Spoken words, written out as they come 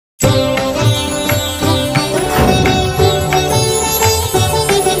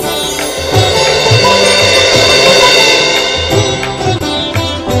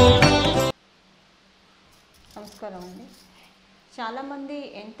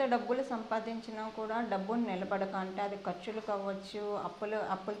డబ్బులు సంపాదించినా కూడా డబ్బులు నిలబడక, అంటే అది ఖర్చులకు అవ్వచ్చు,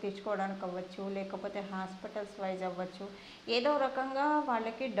 అప్పులు తీర్చుకోవడానికి అవ్వచ్చు, లేకపోతే హాస్పిటల్స్ వైజ్ అవ్వచ్చు, ఏదో రకంగా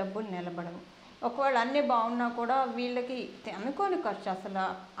వాళ్ళకి డబ్బులు నిలబడవు. ఒకవేళ అన్నీ బాగున్నా కూడా వీళ్ళకి అనుకోని ఖర్చు, అసలు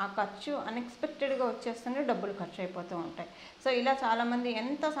ఆ ఖర్చు అన్ఎక్స్పెక్టెడ్గా వచ్చేస్తూనే డబ్బులు ఖర్చు అయిపోతూ ఉంటాయి. సో ఇలా చాలామంది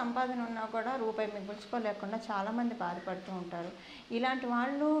ఎంత సంపాదన ఉన్నా కూడా రూపాయి మిగుల్చుకోలేకుండా చాలామంది బాధపడుతూ ఉంటారు. ఇలాంటి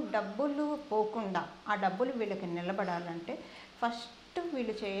వాళ్ళు డబ్బులు పోకుండా ఆ డబ్బులు వీళ్ళకి నిలబడాలంటే ఫస్ట్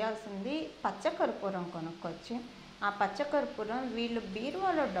వీళ్ళు చేయాల్సింది పచ్చకర్పూరం కొనుక్కొచ్చి, ఆ పచ్చకర్పూరం వీళ్ళు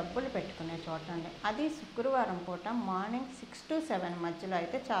బీరువాలో డబ్బులు పెట్టుకునే చోటండి. అది శుక్రవారం పూట మార్నింగ్ 6 to 7 మధ్యలో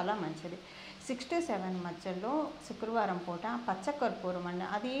అయితే చాలా మంచిది. 6 to 7 మధ్యలో శుక్రవారం పూట పచ్చకర్పూరం అండి,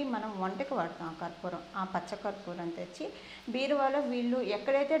 అది మనం వంటకి వాడతాం ఆ కర్పూరం. ఆ పచ్చకర్పూరం తెచ్చి బీరువాలో వీళ్ళు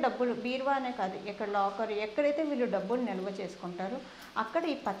ఎక్కడైతే డబ్బులు, బీరువానే కాదు ఇక్కడ లాకర్ ఎక్కడైతే వీళ్ళు డబ్బులు నిల్వ చేసుకుంటారో అక్కడ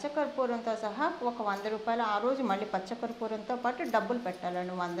ఈ పచ్చకర్పూరంతో సహా ఒక 100 రూపాయలు ఆ రోజు మళ్ళీ పచ్చకర్పూరంతో పాటు డబ్బులు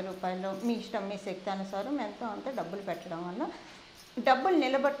పెట్టాలండి. 100 రూపాయలు మీ ఇష్టం, మీ శక్తి అనుసారం ఎంతో అంత డబ్బులు పెట్టడం వల్ల డబ్బులు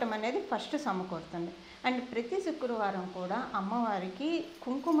నిలబట్టడం అనేది ఫస్ట్ సమకూరుతుంది. అండ్ ప్రతి శుక్రవారం కూడా అమ్మవారికి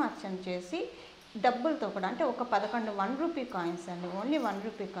కుంకుమార్చన చేసి డబ్బులతో కూడా, అంటే ఒక 11 1 రూపీ కాయిన్స్ అండి, only 1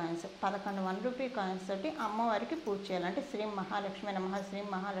 rupee coins, 11 1 rupee coins తోటి అమ్మవారికి పూజ చేయాలి. అంటే శ్రీ మహాలక్ష్మి నమః, శ్రీ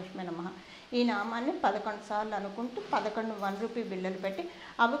మహాలక్ష్మి నమః ఈ నామాన్ని 11 సార్లు అనుకుంటూ 11 1 రూపీ బిళ్ళలు పెట్టి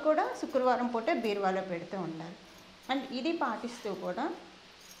అవి కూడా శుక్రవారం పూటే బీరువాలో పెడుతూ ఉండాలి. అండ్ ఇది పాటిస్తూ కూడా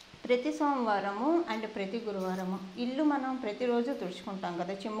ప్రతి సోమవారము అండ్ ప్రతి గురువారము ఇల్లు మనం ప్రతిరోజు తుడుచుకుంటాం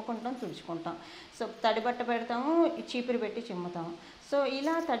కదా, చిమ్ముకుంటాం, తుడుచుకుంటాం. సో తడిబట్ట పెడతాము, చీపురు పెట్టి చిమ్ముతాము. సో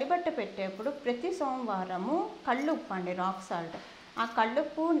ఇలా తడిబట్ట పెట్టేప్పుడు ప్రతి సోమవారము కళ్ళుప్పు అండి, రాక్ సాల్ట్, ఆ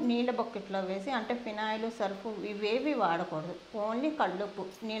కళ్ళుప్పు నీళ్ళ బకెట్లో వేసి, అంటే ఫినాయిల్ సర్ఫ్ ఇవేవి వాడకూడదు, ఓన్లీ కళ్ళుప్పు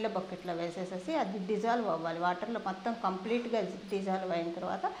నీళ్ళ బకెట్లో వేసేసేసి అది డిజాల్వ్ అవ్వాలి వాటర్లో, మొత్తం కంప్లీట్గా డిజాల్వ్ అయిన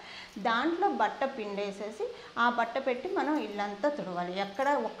తర్వాత దాంట్లో బట్ట పిండేసేసి ఆ బట్ట పెట్టి మనం ఇల్లంతా తుడవాలి. ఎక్కడ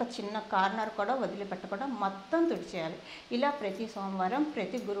ఒక్క చిన్న కార్నర్ కూడా వదిలిపెట్టకుండా మొత్తం తుడిచేయాలి. ఇలా ప్రతి సోమవారం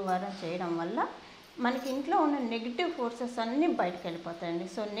ప్రతి గురువారం చేయడం వల్ల మనకి ఇంట్లో ఉన్న నెగిటివ్ ఫోర్సెస్ అన్నీ బయటకు వెళ్ళిపోతాయండి.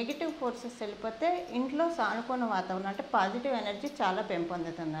 సో నెగిటివ్ ఫోర్సెస్ వెళ్ళిపోతే ఇంట్లో సానుకూల వాతావరణం, అంటే పాజిటివ్ ఎనర్జీ చాలా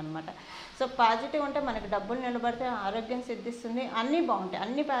పెంపొందుతుంది అనమాట. సో పాజిటివ్ అంటే మనకి డబ్బులు నిలబడితే ఆరోగ్యం సిద్ధిస్తుంది, అన్నీ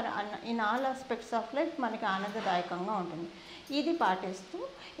బాగుంటాయి, in all aspects of life మనకి ఆనందదాయకంగా ఉంటుంది. ఇది పాటిస్తూ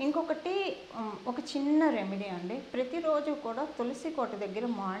ఇంకొకటి ఒక చిన్న రెమెడీ అండి, ప్రతిరోజు కూడా తులసి కోట దగ్గర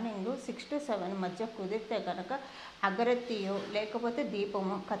మార్నింగ్ 6 to 7 మధ్య కుదిరితే కనుక అగరత్తియో లేకపోతే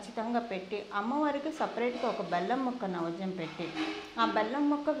దీపము ఖచ్చితంగా పెట్టి అమ్మవారికి సపరేట్గా ఒక బెల్లం ముక్క నైవేద్యం పెట్టి ఆ బెల్లం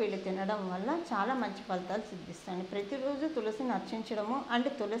ముక్క వీళ్ళు తినడం వల్ల చాలా మంచి ఫలితాలు సిద్ధిస్తాయండి. ప్రతిరోజు తులసిని అర్చించడము, అండ్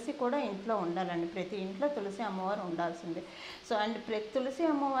తులసి కూడా ఇంట్లో ఉండాలండి, ప్రతి ఇంట్లో తులసి అమ్మవారు ఉండాల్సిందే. సో అండ్ తులసి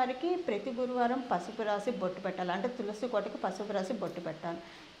అమ్మవారికి ప్రతి గురువారం పసుపు రాసి బొట్టు పెట్టాలి, అంటే తులసి కోటకి పసుపు రాసి బొట్టు పెట్టాలి.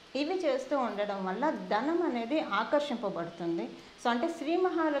 ఇవి చేస్తూ ఉండడం వల్ల ధనం అనేది ఆకర్షింపబడుతుంది. సో అంటే శ్రీ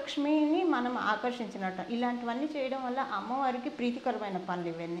మహాలక్ష్మిని మనం ఆకర్షించినట్టు ఇలాంటివన్నీ చేయడం వల్ల అమ్మవారికి ప్రీతికరమైన పనులు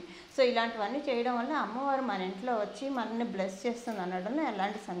ఇవన్నీ. సో ఇలాంటివన్నీ చేయడం వల్ల అమ్మవారు మన ఇంట్లో వచ్చి మనల్ని బ్లెస్ చేస్తుంది అనడంలో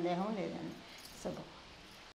ఎలాంటి సందేహం లేదండి. సో